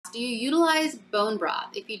Do you utilize bone broth?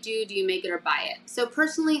 If you do you make it or buy it? So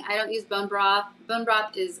personally, I don't use bone broth. Bone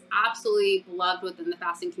broth is absolutely beloved within the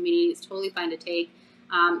fasting community. It's totally fine to take.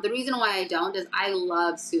 The reason why I don't is I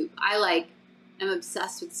love soup. I'm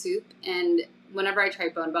obsessed with soup, and whenever I try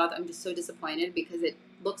bone broth, I'm just so disappointed because it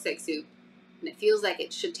looks like soup and it feels like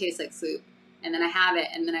it should taste like soup. And then I have it,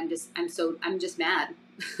 and then I'm just mad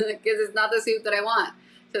because it's not the soup that I want.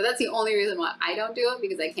 So that's the only reason why I don't do it,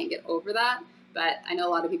 because I can't get over that. But I know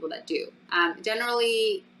a lot of people that do.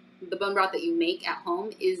 Generally, the bone broth that you make at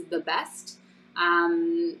home is the best.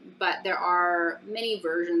 But there are many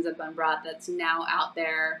versions of bone broth that's now out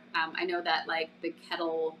there. I know that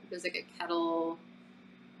there's like a kettle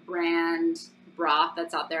brand broth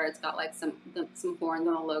that's out there. It's got like some horns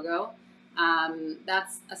on the logo.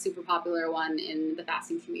 That's a super popular one in the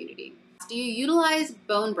fasting community. Do you utilize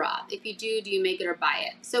bone broth? If you do you make it or buy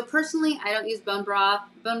it? So personally, I don't use bone broth.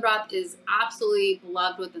 Bone broth is absolutely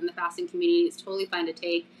beloved within the fasting community. It's totally fine to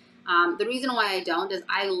take. The reason why I don't is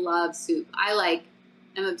I love soup. I'm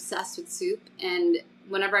obsessed with soup, and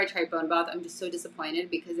whenever I try bone broth, I'm just so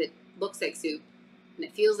disappointed because it looks like soup and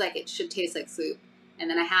it feels like it should taste like soup. And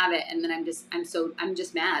then I have it, and then I'm just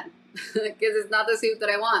mad because it's not the soup that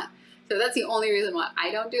I want. So that's the only reason why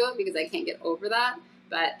I don't do it, because I can't get over that.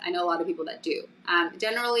 But I know a lot of people that do.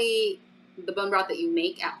 Generally, the bone broth that you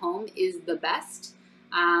make at home is the best.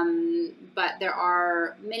 But there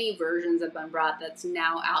are many versions of bone broth that's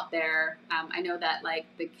now out there. I know that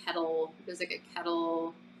there's like a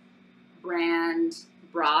kettle brand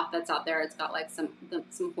broth that's out there. It's got like some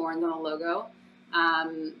horns on the logo.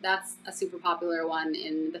 That's a super popular one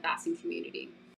in the fasting community.